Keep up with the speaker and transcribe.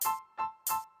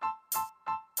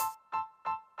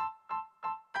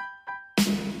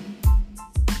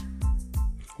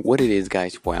What it is,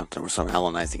 guys, your boy out there, so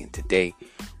analyzing, and today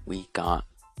we got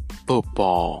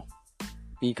football.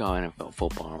 We got NFL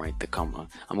football, right? I'm gonna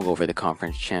go over the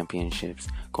conference championships,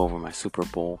 go over my Super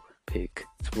Bowl pick,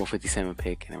 Super Bowl 57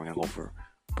 pick, and then we're gonna go over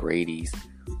Brady's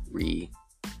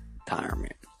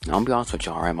retirement. Now, I'm gonna be honest with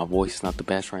y'all, alright? My voice is not the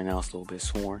best right now, it's a little bit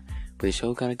sore, but the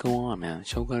show gotta go on, man. The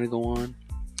show gotta go on.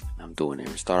 I'm doing it.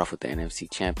 We start off with the NFC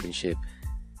Championship,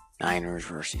 Niners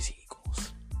versus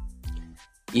Eagles.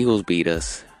 Eagles beat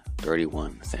us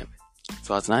 31-7.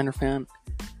 So as a Niner fan,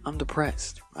 I'm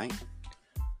depressed, right?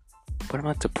 But I'm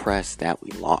not depressed that we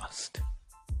lost.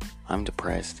 I'm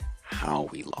depressed how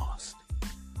we lost.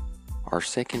 Our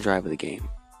second drive of the game,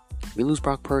 we lose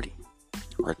Brock Purdy,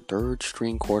 our third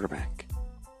string quarterback.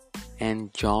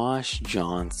 And Josh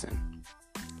Johnson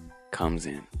comes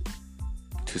in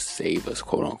to save us,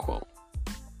 quote unquote.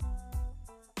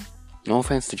 No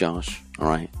offense to Josh,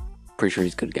 alright? Pretty sure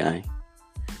he's a good guy.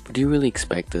 But do you really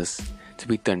expect us to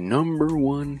beat the number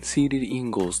one seeded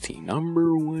Eagles team,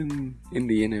 number one in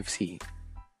the NFC?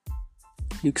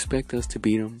 You expect us to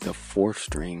beat them, the fourth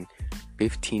string,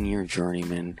 15-year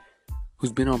journeyman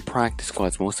who's been on practice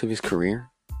squads most of his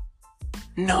career?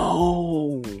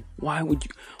 No! Why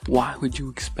would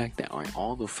you expect that? Right?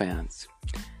 All the fans,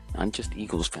 not just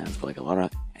Eagles fans, but like a lot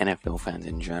of NFL fans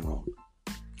in general,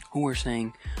 who are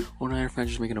saying, oh, Niner fans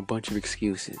are just making a bunch of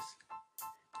excuses.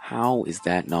 How is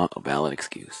that not a valid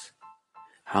excuse?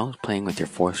 How is playing with your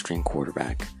fourth string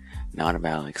quarterback not a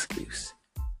valid excuse?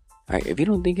 Alright, if you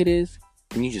don't think it is,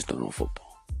 then you just don't know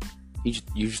football.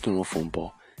 You just don't know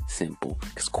football. Simple.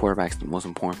 Because quarterback's the most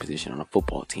important position on a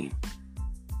football team.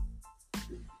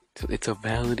 So it's a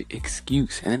valid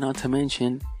excuse. And then not to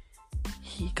mention,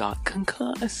 he got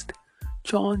concussed.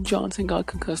 John Johnson got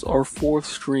concussed. Our fourth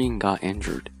string got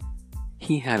injured.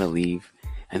 He had to leave.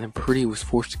 And then Purdy was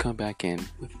forced to come back in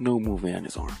with no movement on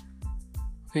his arm.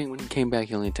 Okay, when he came back,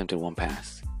 he only attempted one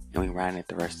pass. And we ran it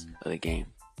the rest of the game.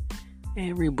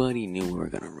 Everybody knew we were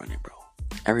going to run it, bro.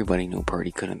 Everybody knew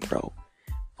Purdy couldn't throw.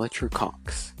 Fletcher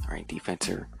Cox, alright,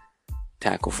 defensive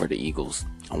tackle for the Eagles,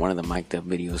 on one of the mic'd up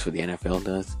videos for the NFL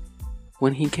does,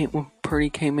 when Purdy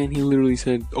came in, he literally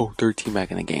said, 13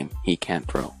 back in the game. He can't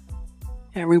throw.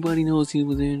 Everybody knows he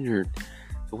was injured.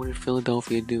 So what did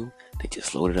Philadelphia do? They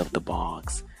just loaded up the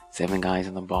box. 7 guys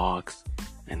in the box.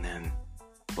 And then,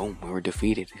 boom, we were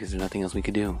defeated because there's nothing else we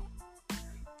could do.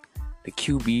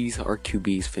 Our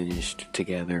QBs finished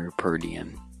together, Purdy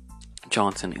and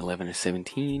Johnson,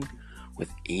 11-17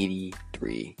 with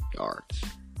 83 yards.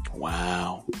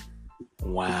 Wow,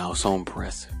 so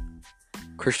impressive.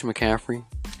 Christian McCaffrey,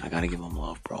 I gotta give him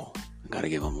love, bro. I gotta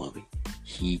give him love.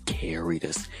 He carried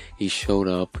us. He showed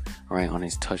up, right, on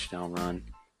his touchdown run,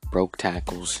 broke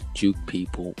tackles, juked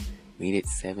people, made it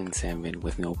 7-7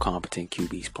 with no competent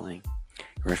QBs playing.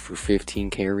 He rushed for 15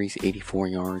 carries, 84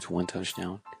 yards, 1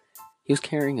 touchdown. He was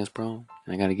carrying us, bro.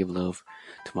 And I gotta give love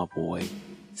to my boy,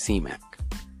 C-Mac.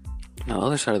 Now, the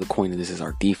other side of the coin of this is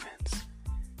our defense.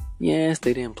 Yes,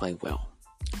 they didn't play well.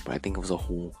 But I think it was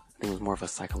more of a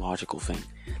psychological thing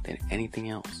than anything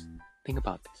else. Think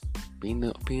about this.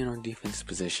 Being our defense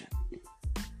position.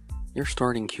 Your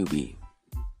starting QB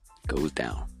goes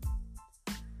down.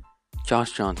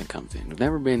 Josh Johnson comes in. We've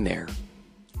never been there.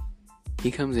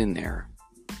 He comes in there,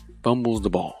 fumbles the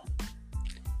ball.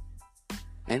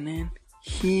 And then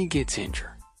he gets injured.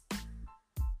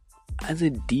 As a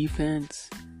defense,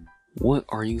 what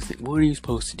are you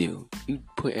supposed to do? You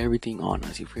put everything on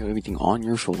us. You put everything on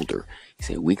your shoulder. You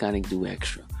say, we gotta do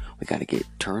extra. We gotta get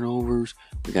turnovers.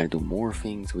 We gotta do more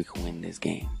things so we can win this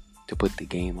game. To put the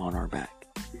game on our back.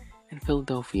 And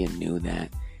Philadelphia knew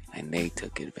that, and they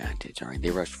took advantage. Alright,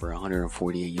 they rushed for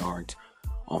 148 yards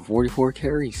on 44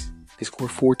 carries. They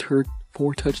scored 4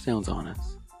 touchdowns on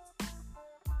us.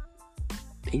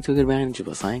 They took advantage of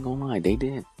us. I ain't gonna lie, they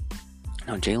did.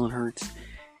 Now Jalen Hurts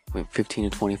went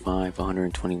 15-25,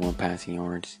 121 passing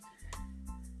yards.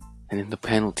 And then the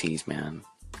penalties, man.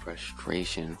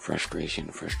 Frustration.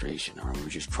 Alright, we were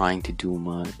just trying to do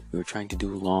mud. We were trying to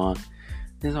do lawn.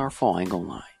 This is our fault, I ain't gonna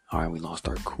lie. Alright, we lost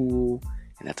our cool,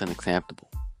 and that's unacceptable.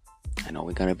 I know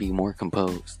we gotta be more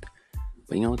composed.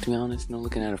 But you know what, to be honest,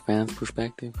 looking at a fan's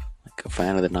perspective, like a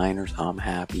fan of the Niners, I'm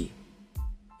happy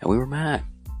that we were mad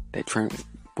that Trent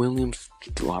Williams,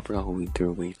 I forgot who we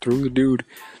threw. We threw the dude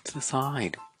to the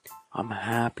side. I'm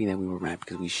happy that we were mad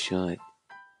because we should.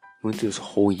 We went through this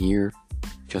whole year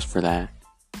just for that.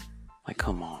 Like,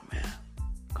 come on, man.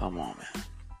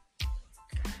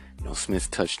 Smith's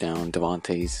touchdown,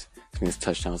 Devontae Smith's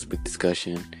touchdown was a big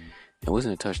discussion. It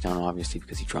wasn't a touchdown, obviously,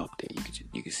 because he dropped it.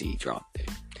 You could see he dropped it.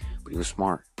 But he was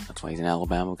smart. That's why he's an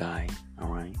Alabama guy.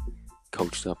 Alright?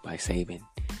 Coached up by Saban.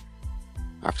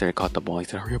 After they caught the ball, he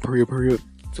said, hurry up, hurry up, hurry up.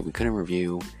 So we couldn't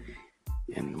review.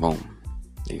 And boom,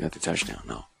 they got the touchdown.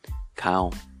 No.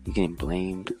 Kyle, you getting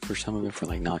blamed for some of it for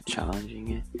like not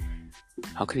challenging it?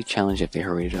 How could he challenge if they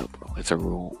hurried it up, bro? It's a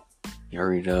rule. You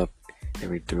hurried it up, they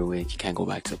read through it, you can't go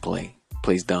back to the play.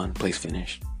 Play's done, play's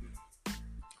finished.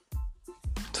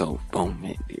 So,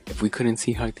 boom, if we couldn't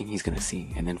see how I think he's gonna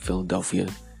see. And then Philadelphia,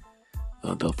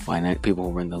 the people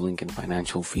who run the Lincoln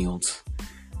Financial Fields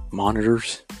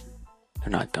monitors, they're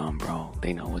not dumb, bro.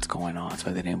 They know what's going on,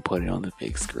 so they didn't put it on the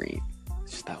big screen.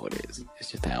 It's just how it is.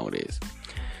 It's just how it is.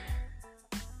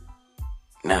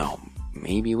 Now,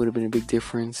 maybe it would have been a big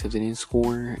difference if they didn't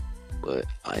score, but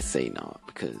I say not,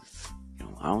 because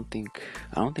I don't think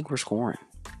we're scoring.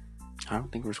 I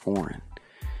don't think we're scoring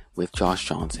with Josh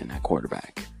Johnson at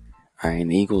quarterback. Alright,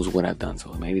 and the Eagles would have done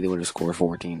so. Maybe they would have scored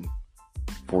 14-7,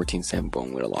 but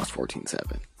we would have lost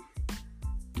 14-7.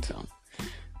 So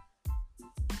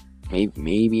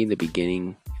maybe in the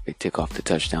beginning, if they took off the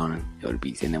touchdown, and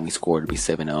then we scored, it'd be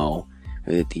 7-0.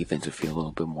 Maybe the defense would feel a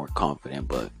little bit more confident,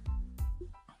 but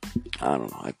I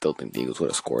don't know. I still think the Eagles would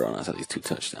have scored on us at least 2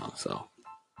 touchdowns, so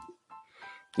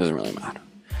it doesn't really matter.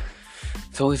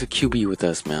 It's always a QB with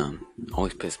us, man.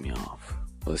 Always piss me off.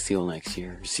 But let's see you next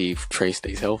year. See if Trey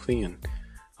stays healthy, and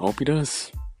I hope he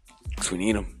does. Because we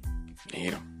need him.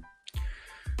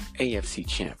 AFC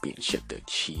Championship, the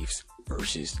Chiefs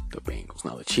versus the Bengals.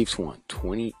 Now, the Chiefs won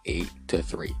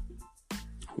 28-3.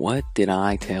 What did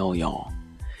I tell y'all?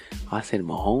 I said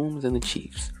Mahomes and the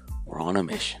Chiefs were on a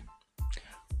mission.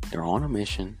 They're on a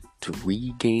mission to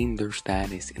regain their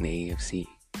status in the AFC.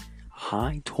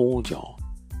 I told y'all.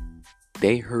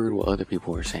 They heard what other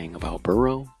people were saying about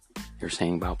Burrow. They're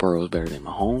saying about Burrow is better than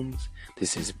Mahomes.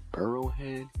 This is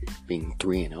Burrowhead being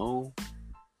 3-0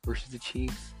 versus the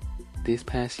Chiefs. This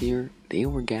past year, they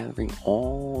were gathering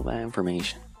all that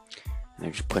information. And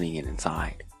they're just putting it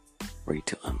inside, ready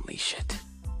to unleash it.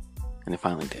 And they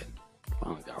finally did.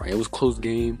 Right? It was a close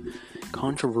game.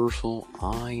 Controversial,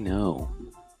 I know.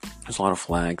 There's a lot of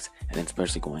flags, and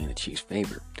especially going in the Chiefs'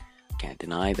 favor. Can't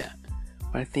deny that.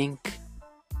 But I think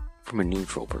from a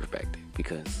neutral perspective,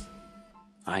 because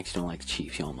I actually don't like the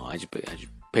Chiefs. Y'all know I just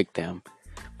picked them,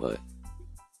 but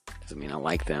doesn't mean I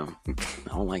like them. I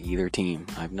don't like either team.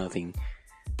 I have nothing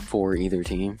for either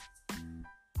team.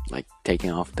 Like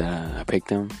taking off that I picked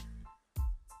them.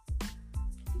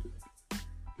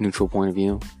 Neutral point of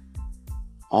view.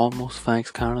 Almost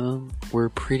facts, kind of them were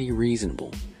pretty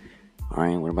reasonable.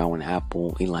 Alright, what about when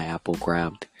Eli Apple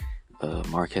grabbed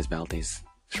Marquez Valdez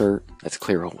shirt? That's a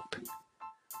clear hold.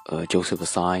 Joseph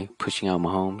Asai pushing out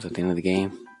Mahomes at the end of the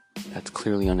game. That's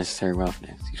clearly unnecessary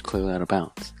roughness. He's clearly out of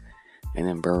bounds. And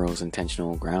then Burrow's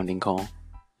intentional grounding call.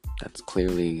 That's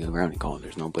clearly a grounding call.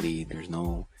 There's no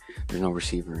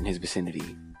receiver in his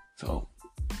vicinity. So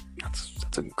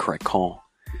that's a correct call.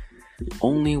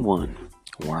 Only one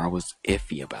where I was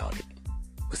iffy about it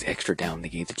was extra down they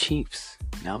gave the Chiefs.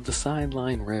 Now the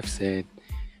sideline ref said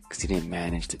because he didn't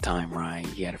manage the time right,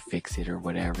 he had to fix it or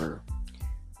whatever.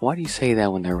 Why do you say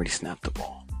that when they already snapped the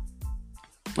ball?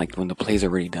 Like when the play's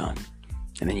already done,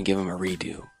 and then you give him a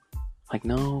redo. Like,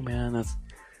 no, man,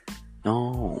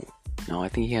 no. I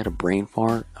think he had a brain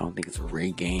fart. I don't think it's a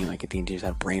rigged game. Like, I think he just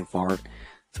had a brain fart,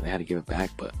 so they had to give it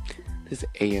back. But this is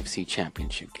an AFC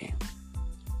Championship game.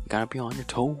 You gotta be on your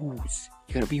toes.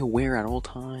 You gotta be aware at all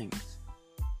times.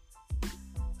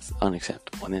 It's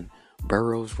unacceptable. And then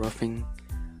Burrow's roughing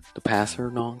the passer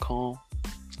non-call.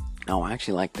 Now, I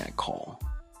actually like that call.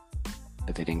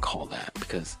 That they didn't call that,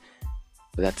 because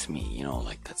that's me,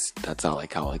 like that's how I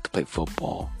like to play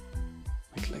football.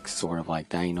 Like sort of like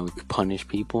that, we could punish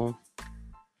people.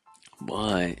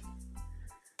 But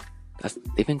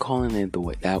they've been calling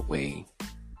it that way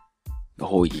the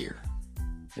whole year.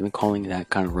 They've been calling that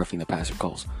kind of roughing the passer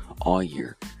calls all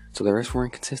year. So the refs were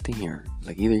inconsistent here. It's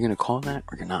like either you're gonna call that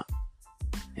or you're not.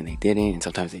 And they didn't, and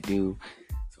sometimes they do.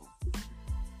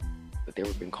 But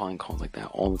they've been calling calls like that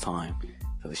all the time.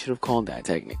 So they should have called that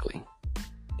technically.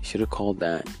 They should have called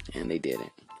that, and they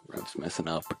didn't. Refs messing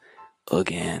up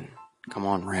again. Come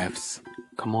on, refs.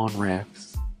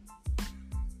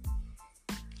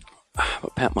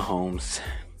 But Pat Mahomes,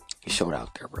 he showed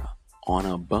out there, bro. On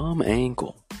a bum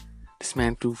ankle. This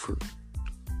man threw for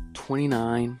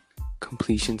 29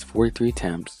 completions, 43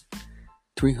 attempts,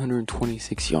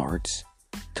 326 yards,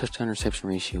 touchdown reception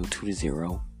ratio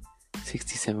 2-0,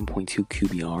 67.2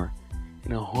 QBR,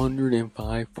 and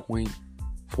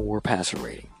 105.4 passer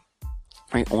rating.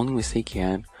 Right, only mistake he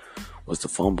had was the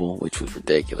fumble, which was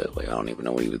ridiculous. Like, I don't even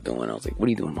know what he was doing. I was like, what are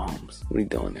you doing, Mahomes? What are you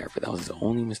doing there? But that was his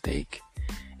only mistake.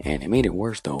 And it made it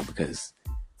worse, though, because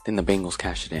then the Bengals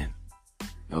cashed it in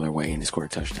the other way and they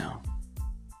scored a touchdown.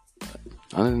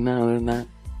 Other than that,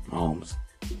 Mahomes,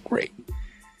 great.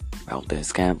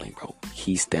 Valdez-Scantling, bro,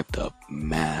 he stepped up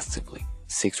massively.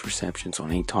 6 receptions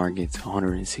on 8 targets,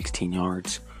 116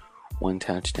 yards, 1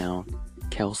 touchdown.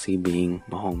 Kelsey being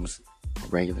Mahomes'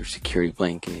 regular security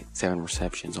blanket, 7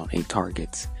 receptions on 8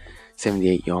 targets,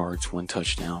 78 yards, 1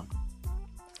 touchdown.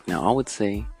 Now, I would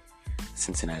say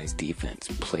Cincinnati's defense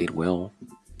played well,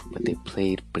 but they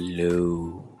played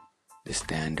below the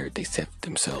standard they set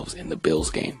themselves in the Bills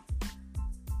game.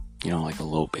 Like a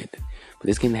little bit. But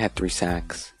this game they had 3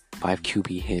 sacks, 5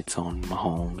 QB hits on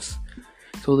Mahomes.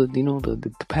 So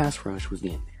the pass rush was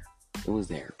in there. It was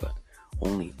there, but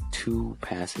only 2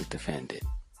 passes defended.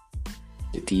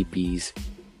 The DBs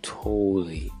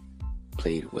totally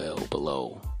played well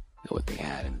below what they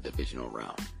had in the divisional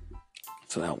round.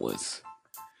 So that was,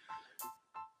 I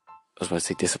was about to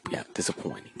say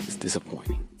disappointing. It's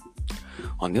disappointing.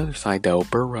 On the other side, though,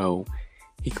 Burrow,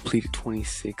 he completed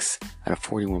 26 out of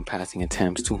 41 passing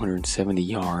attempts, 270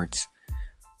 yards,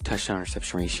 touchdown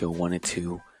reception ratio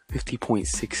 1-2,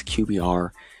 50.6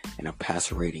 QBR, and a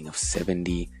passer rating of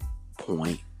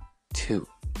 70.2.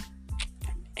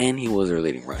 And he was their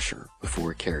leading rusher with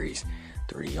 4 carries,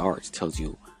 30 yards. Tells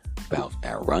you about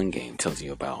that run game. Tells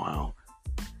you about how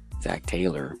Zach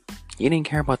Taylor, he didn't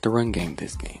care about the run game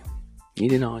this game. He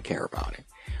did not care about it.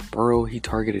 Burrow, he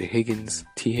targeted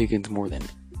T. Higgins more than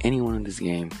anyone in this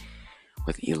game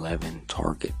with 11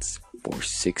 targets for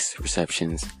 6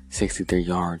 receptions, 63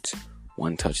 yards,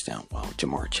 1 touchdown. While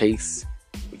Jamar Chase,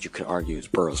 which you could argue is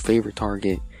Burrow's favorite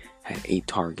target, had 8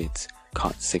 targets,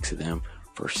 caught 6 of them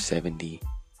for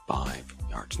 75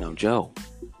 yards. Now, Joe,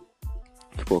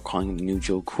 people are calling him the new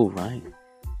Joe Cool, right?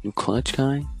 New clutch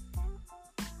guy.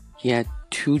 He had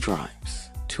 2 drives,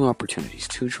 2 opportunities,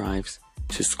 2 drives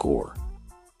to score.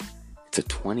 It's a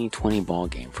 20-20 ball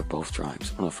game for both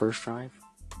drives. On the first drive,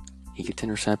 he gets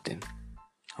intercepted.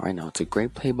 Alright, now it's a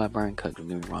great play by Brian Cook. Don't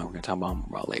get me wrong, we're going to talk about him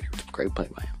about later. It's a great play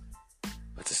by him.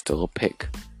 But it's still a pick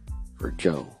for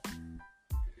Joe.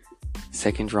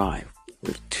 Second drive,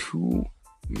 with 2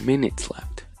 minutes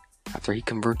left, after he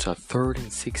converts a 3rd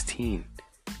and 16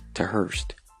 to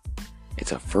Hurst.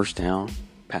 It's a first down,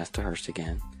 pass to Hurst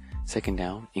again. Second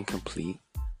down, incomplete.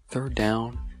 Third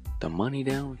down, the money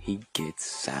down, he gets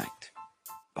sacked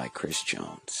by Chris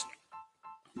Jones.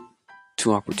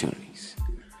 2 opportunities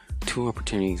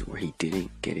where he didn't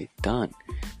get it done.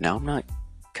 Now, I'm not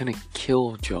gonna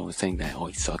kill Joe saying that,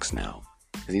 he sucks now,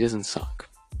 because he doesn't suck.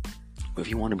 But if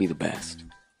you want to be the best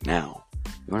now,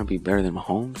 you want to be better than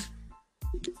Mahomes,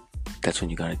 that's when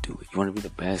you gotta do it. You want to be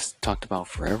the best, talked about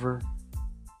forever,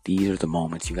 these are the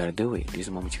moments you gotta do it. These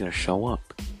are the moments you gotta show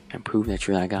up and prove that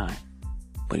you're that guy.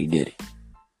 But he did it.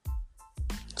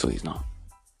 So he's not.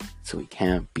 So he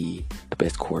can't be the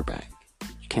best quarterback.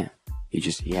 You can't.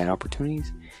 He had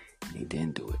opportunities and he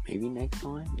didn't do it. Maybe next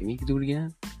time, maybe he can do it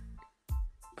again.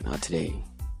 But not today.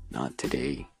 Not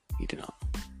today. He did not.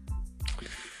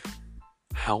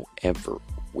 However,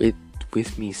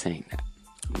 with me saying that,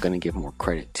 I'm gonna give more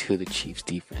credit to the Chiefs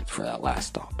defense for that last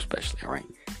stop, especially, alright?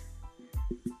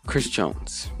 Chris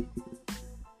Jones.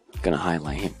 Gonna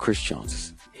highlight him. Chris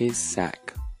Jones. His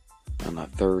sack on the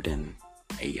 3rd and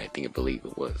 8, I believe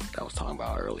it was, that I was talking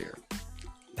about earlier.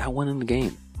 That won in the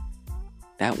game.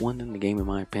 In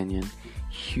my opinion.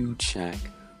 Huge sack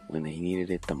when they needed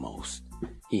it the most.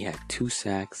 He had 2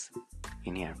 sacks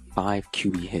and he had 5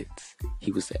 QB hits.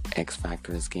 He was the X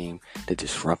factor of this game, the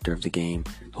disruptor of the game.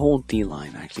 The whole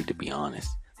D-line, actually, to be honest.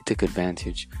 They took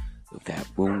advantage of that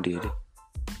wounded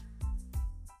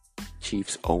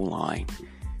Chiefs O-line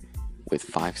with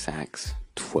 5 sacks,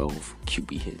 12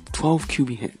 QB hits. 12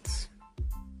 QB hits.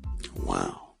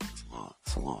 Wow.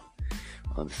 That's a lot.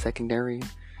 The secondary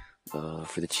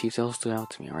for the Chiefs all stood out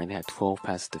to me. Alright, they had 12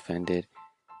 passes defended.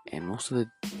 And most of the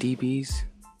DBs,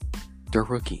 they're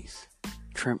rookies.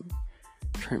 Trent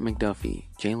McDuffie,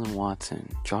 Jalen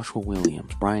Watson, Joshua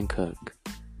Williams, Brian Cook.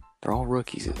 They're all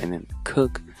rookies. And then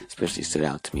Cook especially stood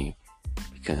out to me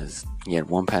because he had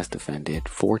 1 pass defended,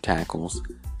 4 tackles,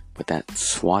 but that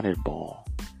swatted ball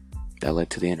that led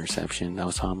to the interception that I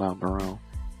was talking about, Burrow,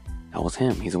 that was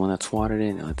him. He's the one that swatted it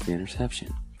and it led to the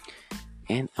interception.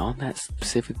 And on that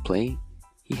specific play,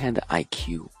 he had the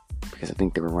IQ because I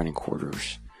think they were running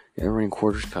quarters. They were running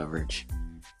quarters coverage,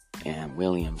 and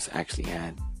Williams actually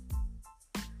had,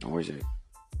 or was it?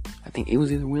 I think it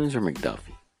was either Williams or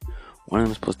McDuffie. One of them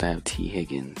was supposed to have T.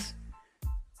 Higgins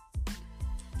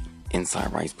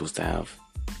inside right, supposed to have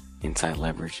inside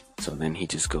leverage. So then he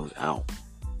just goes out,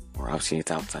 or obviously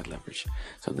it's outside leverage.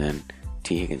 So then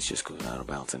T. Higgins just goes out of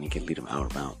bounds, and he can lead him out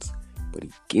of bounds, but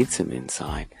he gets him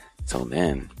inside. So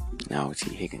then now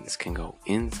T. Higgins can go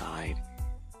inside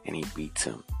and he beats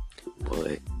him.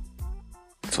 But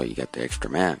so you got the extra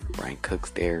man. Brian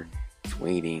Cook's there. He's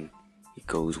waiting. He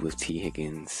goes with T.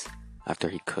 Higgins after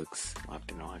he passes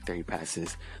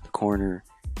the corner.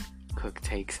 Cook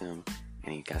takes him,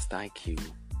 and he got the IQ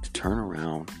to turn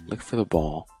around, look for the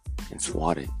ball, and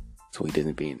swat it. So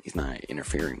he's not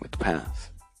interfering with the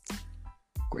pass.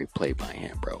 Great play by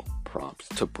him, bro. Props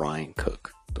to Brian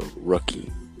Cook, the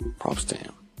rookie. Props to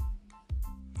him.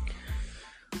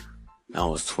 Now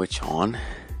we'll switch on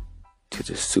to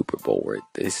the Super Bowl where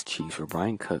this Chiefs for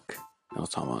Brian Cook. I was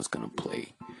talking about was going to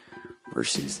play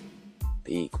versus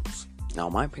the Eagles. Now,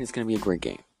 in my opinion, it's going to be a great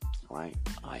game. Right?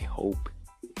 I hope.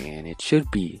 And it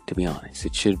should be, to be honest.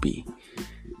 It should be.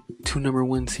 2 number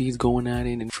 1 seeds going at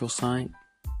it in neutral site.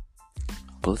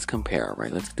 But let's compare,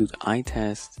 right? Let's do the eye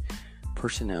test,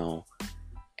 personnel,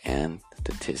 and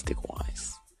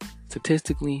statistic-wise.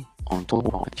 Statistically, on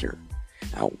total here,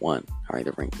 at 1. Alright,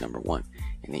 they're ranked number 1.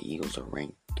 And the Eagles are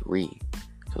ranked 3.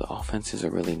 So the offenses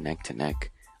are really neck to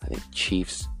neck. I think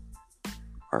Chiefs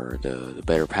are the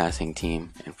better passing team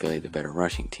and Philly the better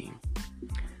rushing team.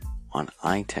 On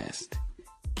eye test,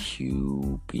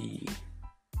 QB.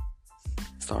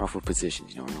 Start off with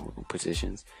positions. You know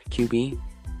positions. QB,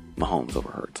 Mahomes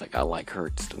over Hurts. Like, I like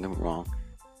Hurts. Don't get me wrong.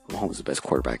 Mahomes is the best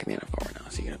quarterback in the NFL right now,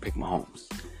 so you gotta pick Mahomes.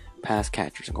 Pass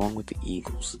catchers. I'm going with the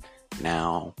Eagles.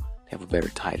 Now, they have a better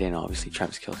tight end. Obviously,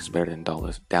 Travis Kelce is better than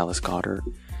Dallas Goedert.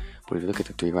 But if you look at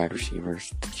the 3 wide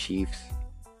receivers, the Chiefs,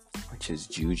 which is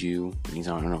Juju, I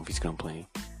don't know if he's gonna play.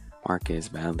 Marquez,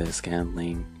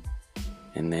 Valdez-Scantling,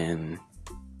 and then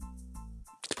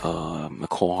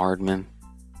McCole Hardman.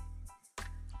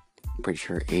 Pretty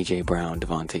sure AJ Brown,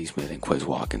 Devontae Smith, and Quez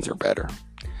Watkins are better.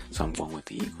 So I'm going with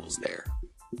the Eagles there.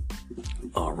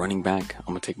 Running back, I'm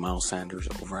going to take Miles Sanders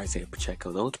over Isaiah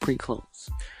Pacheco. Though it's pretty close.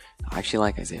 I actually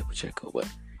like Isaiah Pacheco, but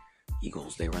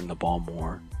Eagles, they run the ball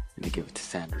more and they give it to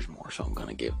Sanders more. So I'm going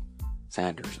to give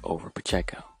Sanders over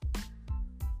Pacheco.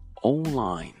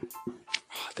 O-line,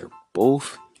 they're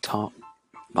both top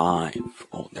 5.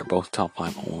 They're both top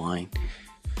 5 O-line.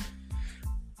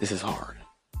 This is hard,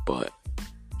 but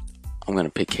I'm going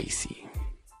to pick KC.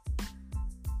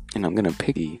 And I'm going to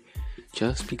pick E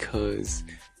just because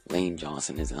Lane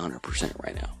Johnson isn't 100%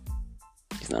 right now.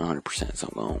 He's not 100%, so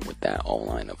I'm going with that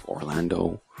O-line of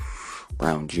Orlando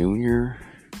Brown Jr.,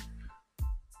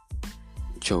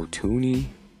 Joe Tooney,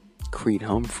 Creed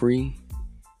Humphrey,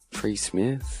 Trey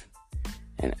Smith,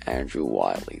 and Andrew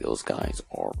Wiley. Those guys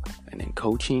are. And then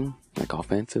coaching, like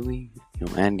offensively,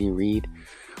 Andy Reid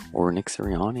or Nick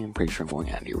Sirianni. I'm pretty sure I'm going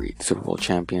Andy Reid, Super Bowl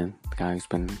champion, the guy who's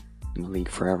been in the league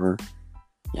forever.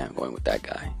 Yeah, I'm going with that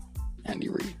guy, Andy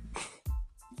Reid.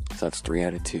 So that's 3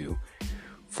 out of 2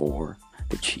 for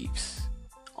the Chiefs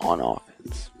on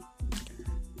offense.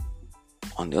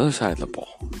 On the other side of the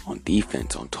ball, on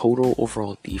defense, on total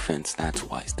overall defense,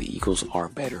 stats-wise, the Eagles are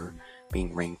better,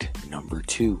 being ranked number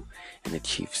 2, and the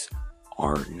Chiefs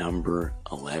are number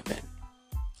 11.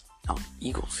 Now,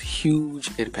 Eagles, huge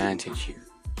advantage here.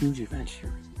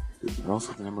 They're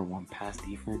also the number 1 pass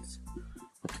defense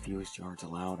with the fewest yards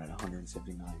allowed at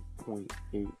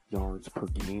 179.8 yards per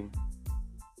game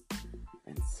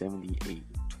and 78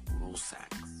 total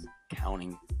sacks,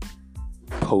 counting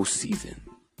postseason.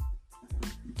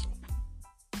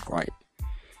 Right.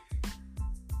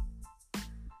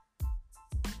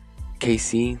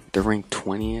 KC, they're ranked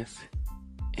 20th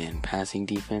in passing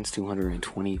defense,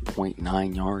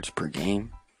 220.9 yards per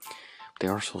game. They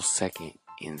are also second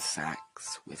in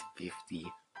sacks with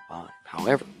 55.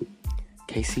 However,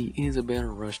 KC is a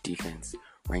better rush defense,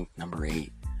 ranked number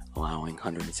 8, allowing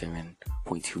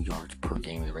 107.2 yards per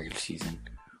game in the regular season,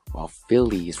 while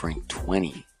Philly is ranked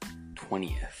 20th,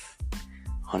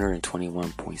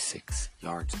 121.6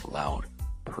 yards allowed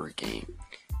per game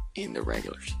in the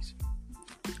regular season.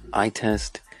 Eye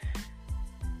test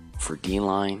for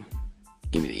D-line,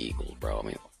 give me the Eagles, bro. I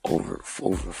mean, over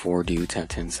 4 dudes have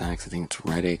 10 sacks. I think it's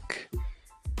Reddick,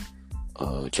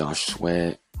 Josh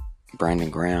Sweat, Brandon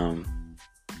Graham,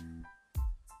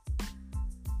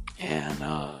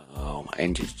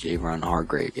 and just Javon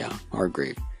Hargrave. Yeah,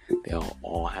 Hargrave. They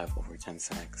all have over 10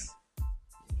 sacks.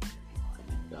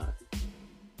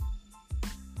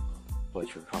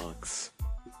 Fletcher Cox.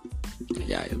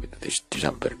 Yeah, they just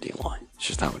have a better D-line. It's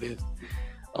just how it is.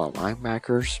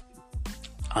 Linebackers,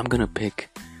 I'm going to pick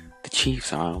the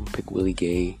Chiefs. I'm going to pick Willie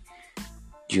Gay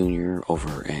Jr.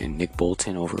 and Nick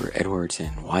Bolton over Edwards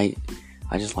and White.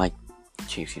 I just like the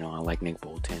Chiefs. I like Nick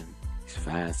Bolton. He's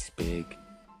fast, he's big.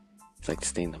 He's like to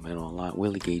stay in the middle a lot.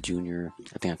 Willie Gay Jr.,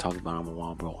 I think I talked about him a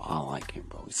while, bro. I like him,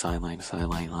 bro. He's sideline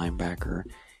linebacker,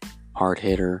 hard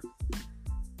hitter.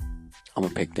 I'm going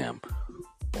to pick them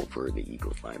over the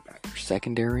Eagles linebacker.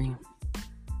 Secondary,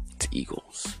 it's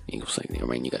Eagles. Eagles secondary. I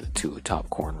mean, you got the two top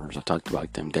corners. I talked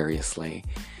about them, Darius Slay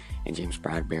and James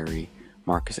Bradbury.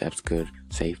 Marcus Epps, good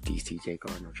safety. C.J.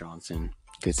 Gardner-Johnson,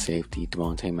 good safety.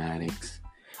 Devontae Maddox.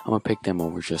 I'm going to pick them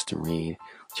over Justin Reed,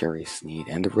 Jerry Sneed,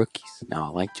 and the rookies. Now, I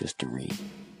like Justin Reed.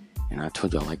 And I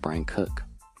told you I like Brian Cook.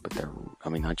 But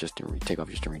not Justin Reed. Take off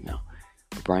Justin Reed now.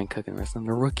 But Brian Cook and the rest of them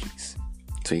are rookies.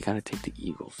 So you got to take the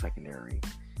Eagles secondary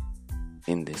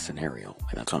in this scenario.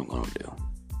 And that's what I'm going to do.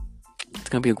 It's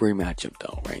going to be a great matchup,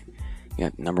 though, right? You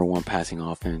got number 1 passing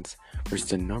offense versus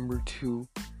the number 2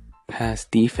 pass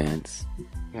defense. You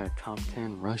got a top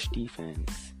 10 rush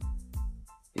defense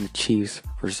in the Chiefs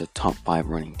versus a top 5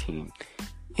 running team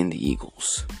in the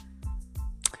Eagles.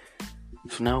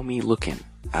 So now me looking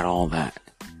at all that,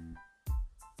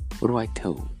 what do I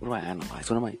do? What do I analyze?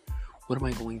 What am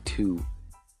I going to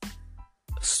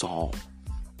solve?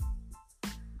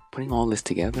 Putting all this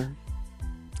together,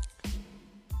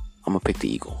 I'm gonna pick the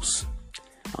Eagles.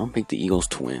 I'm gonna pick the Eagles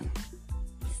to win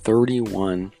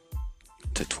 31-29.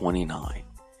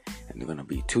 And they're gonna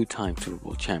be 2-time Super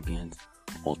Bowl champions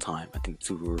all time. I think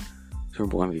Super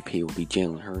Bowl MVP will be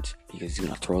Jalen Hurts because he's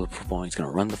gonna throw the football, he's gonna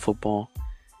run the football.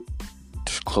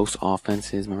 There's close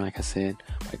offenses, remember, like I said,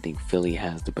 but I think Philly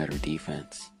has the better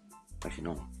defense. Actually,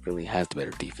 no, Philly has the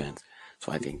better defense.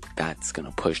 So I think that's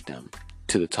gonna push them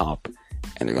to the top,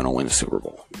 and they're gonna win the Super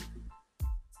Bowl.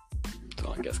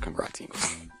 So I guess congrats,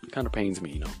 Eagles. Kind of pains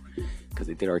me, because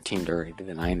they did our team dirty, they did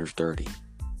the Niners dirty.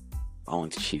 I don't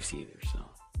like the Chiefs either, so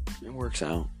it works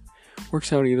out.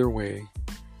 Works out either way.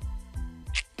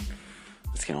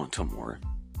 Let's get on to a more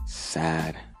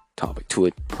sad topic. To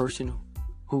a person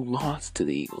who lost to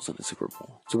the Eagles in the Super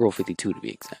Bowl. Super Bowl 52 to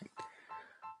be exact.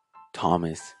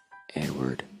 Thomas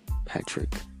Edward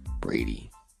Patrick Brady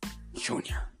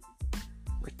Jr.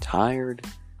 retired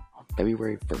on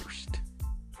February 1st,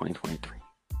 2023.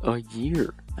 A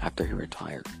year after he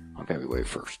retired on February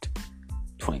 1st,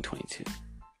 2022.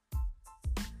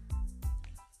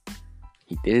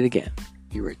 He did it again.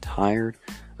 He retired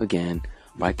again,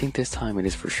 but I think this time it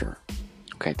is for sure.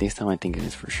 Okay, this time I think it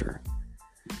is for sure.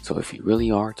 So if you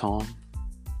really are, Tom,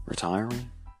 retiring,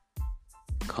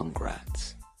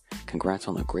 congrats. Congrats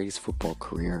on the greatest football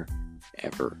career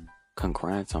ever.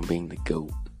 Congrats on being the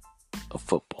GOAT of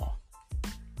football.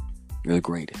 You're the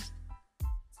greatest.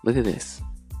 Look at this.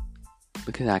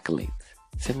 Look at the accolades.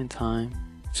 7-time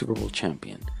Super Bowl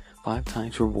champion,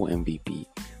 5-time Super Bowl MVP,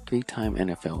 3-time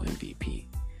NFL MVP,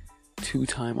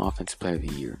 2-time Offensive Player of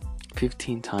the Year,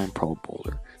 15-time Pro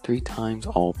Bowler, 3 times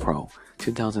All-Pro,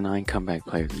 2009 Comeback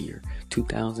Player of the Year,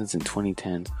 2000s and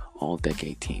 2010s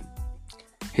All-Decade Team.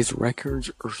 His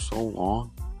records are so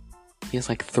long. He has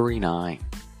like 39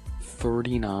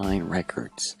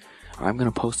 records. I'm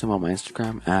going to post them on my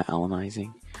Instagram, at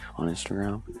Alanizing on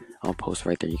Instagram. I'll post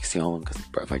right there. You can see all of them,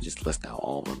 because if I just list out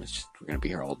all of them, we're going to be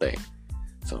here all day.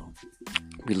 So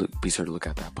be sure to look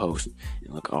at that post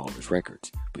and look at all of his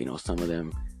records. But some of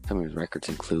his records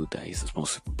include that he's the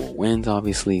most Super Bowl wins,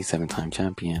 obviously, 7-time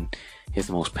champion. He has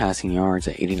the most passing yards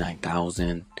at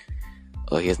 89,000.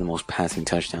 He has the most passing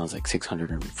touchdowns, like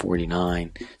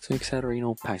 649. So,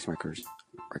 etc. Passing records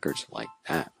like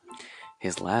that.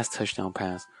 His last touchdown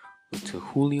pass was to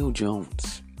Julio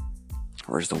Jones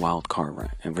versus the wild card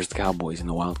round, and versus the Cowboys in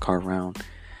the wild card round.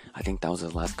 I think that was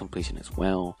his last completion as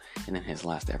well. And then his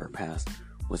last ever pass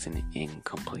was an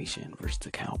incompletion versus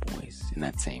the Cowboys in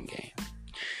that same game.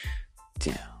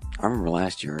 Yeah, I remember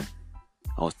last year,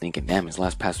 I was thinking, damn, his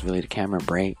last pass was really to Cameron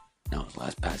Brate. No, his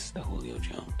last pass is to Julio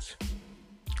Jones.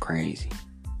 Crazy.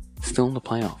 Still in the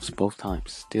playoffs, both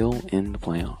times. Still in the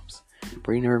playoffs.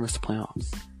 Brady never missed the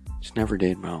playoffs. Just never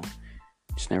did, bro.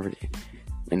 Just never did.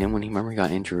 And then when he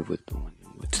got injured with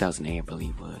 2008, I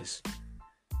believe was.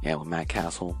 Yeah, with Matt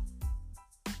Castle.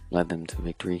 Led them to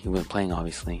victory. He wasn't playing,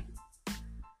 obviously.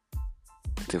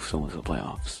 But still was the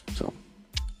playoffs. So,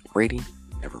 Brady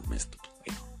never missed the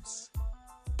playoffs.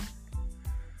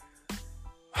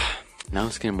 Now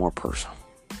let's get more personal.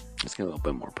 Let's get a little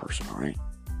bit more personal, right?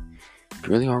 If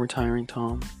you really are retiring,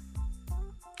 Tom,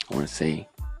 I want to say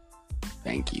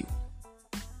thank you.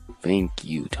 Thank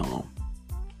you, Tom,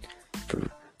 for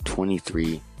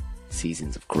 23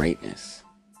 seasons of greatness.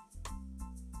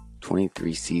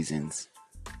 23 seasons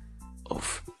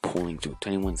of pulling through.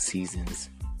 21 seasons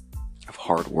of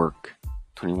hard work.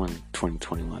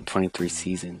 23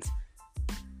 seasons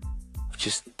of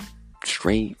just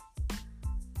straight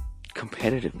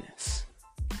competitiveness.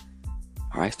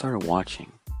 I started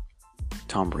watching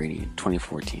Tom Brady in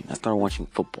 2014. I started watching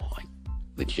football, like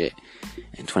legit,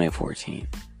 in 2014.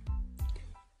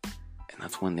 And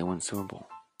that's when they won Super Bowl.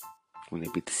 when they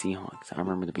beat the Seahawks. I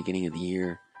remember the beginning of the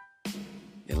year,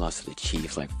 they lost to the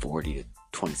Chiefs like 40 to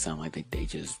 20 something. Like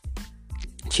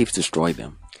Chiefs destroyed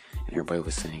them. And everybody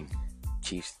was saying,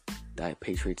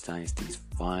 Patriots dynasty is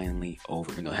finally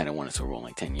over. Even though they hadn't won a Super Bowl in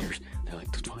like 10 years. They're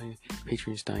like, the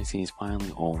Patriots dynasty is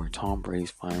finally over. Tom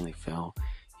Brady's finally fell.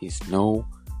 He's no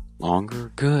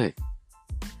longer good.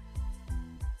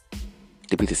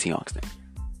 They beat the Seahawks then.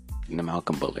 In the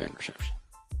Malcolm Butler interception.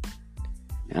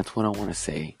 And that's what I want to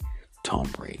say, Tom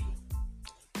Brady.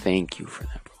 Thank you for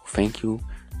that, bro. Thank you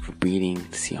for beating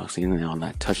the Seahawks, even on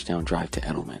that touchdown drive to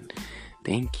Edelman.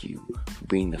 Thank you for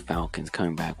beating the Falcons,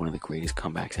 coming back, one of the greatest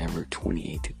comebacks ever,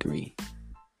 28-3.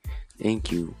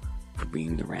 Thank you for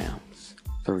beating the Rams,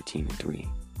 13-3.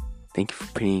 Thank you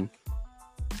for beating,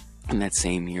 in that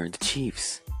same year, the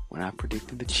Chiefs. When I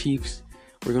predicted the Chiefs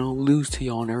were going to lose to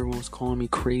y'all, and everyone was calling me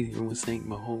crazy. Everyone was saying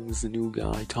Mahomes is the new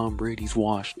guy, Tom Brady's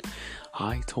washed.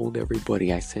 I told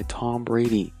everybody, I said, Tom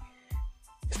Brady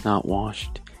is not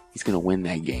washed. He's going to win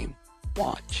that game.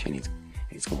 Watch. And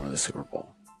he's going to the Super Bowl.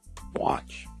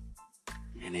 Watch.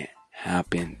 And it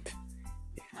happened.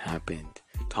 It happened.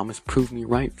 Thomas proved me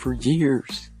right for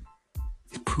years.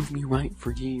 He's proved me right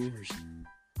for years.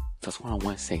 That's what I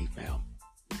want to say, man.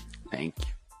 Thank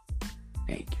you.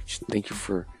 Thank you. Just thank you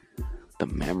for the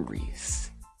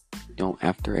memories. You know,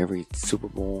 after every Super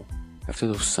Bowl, after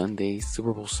those Sundays,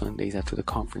 Super Bowl Sundays, after the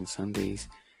conference Sundays,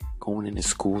 going into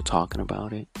school talking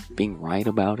about it, being right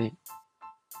about it.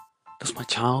 That's my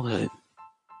childhood.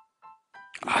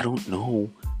 I don't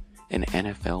know an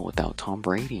NFL without Tom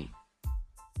Brady.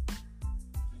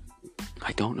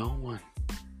 I don't know one.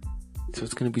 So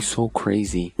it's going to be so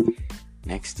crazy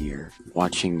next year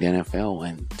watching the NFL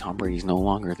and Tom Brady's no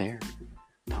longer there.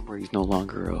 Tom Brady's no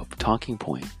longer a talking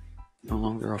point. No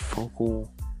longer a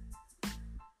focal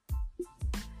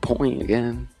point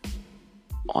again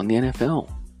on the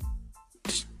NFL.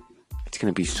 It's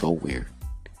going to be so weird.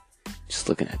 Just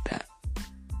looking at that.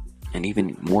 And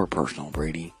even more personal,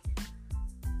 Brady,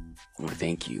 I want to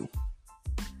thank you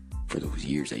for those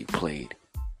years that you played.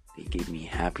 They gave me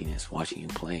happiness watching you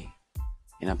play.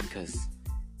 And not because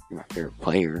you're my favorite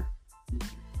player.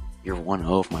 You're one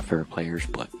of my favorite players,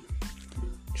 but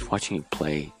just watching you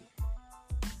play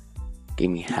gave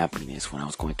me happiness when I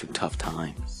was going through tough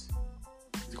times.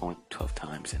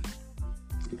 And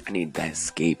I needed that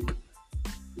escape.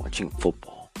 Watching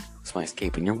football was my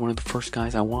escape. And you're one of the first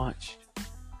guys I watched.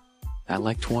 I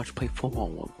like to watch play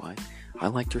football. I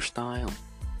liked your style.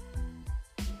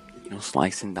 You know,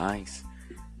 slice and dice.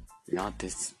 You're not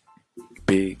this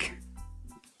big,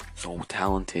 so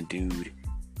talented dude.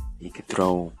 You could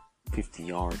throw 50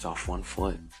 yards off one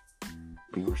foot.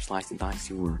 But you were slice and dice.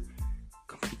 You were a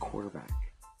complete quarterback.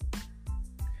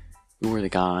 You were the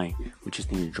guy who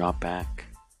just needed to drop back.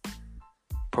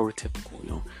 Prototypical, you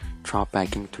know. Drop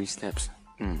back, give me 3 steps.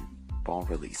 Ball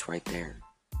release right there.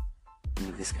 You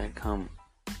need this guy to come.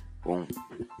 Boom.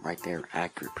 Right there.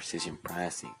 Accurate precision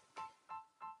passing.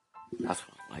 That's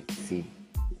what I like to see.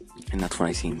 And that's what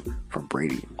I've seen from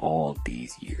Brady all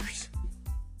these years.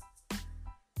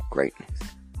 Greatness.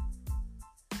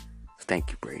 So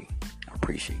thank you, Brady. I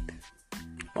appreciate that.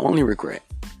 My only regret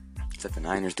is that the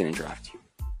Niners didn't draft you.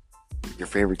 Your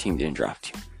favorite team didn't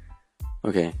draft you.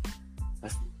 Okay.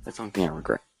 That's the only thing I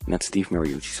regret. And that's Steve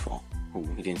Mariucci's fault.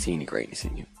 He didn't see any greatness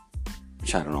in you.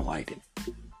 Which I don't know why he did.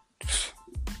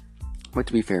 But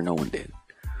to be fair, no one did.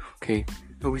 Okay?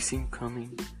 Nobody seen him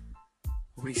coming.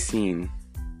 Nobody seen.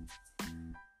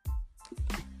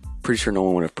 Pretty sure no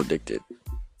one would have predicted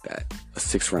that a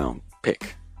 6th round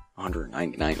pick,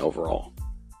 199 overall,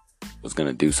 was going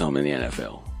to do something in the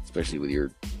NFL. Especially with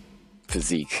your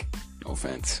physique. No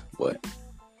offense. But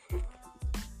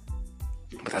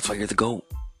that's why you're the GOAT.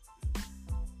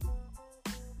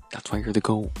 That's why you're the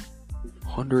GOAT.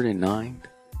 109th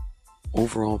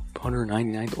overall,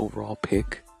 199th overall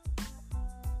pick.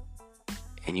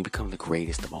 And you become the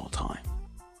greatest of all time.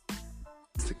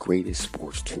 It's the greatest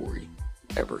sports story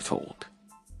ever told.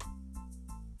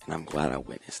 And I'm glad I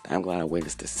witnessed. I'm glad I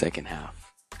witnessed the second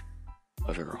half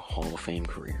of your Hall of Fame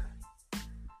career.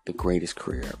 The greatest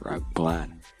career ever. I'm glad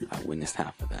I witnessed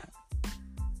half of that.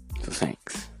 So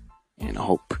thanks. And I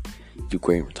hope you do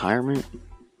great in retirement.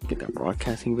 Get that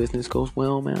broadcasting business goes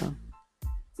well, man.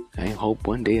 I hope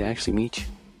one day to actually meet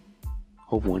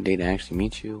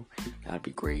you. That'd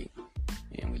be great.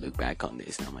 And we look back on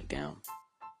this and I'm like, damn,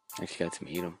 I actually got to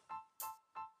meet him.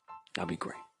 That'd be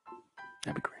great.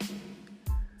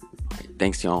 Alright,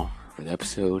 thanks y'all for the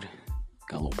episode.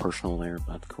 Got a little personal there,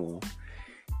 but that's cool.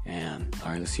 And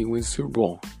alright, let's see you win the Super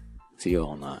Bowl. See you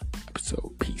all on that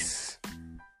episode. Peace.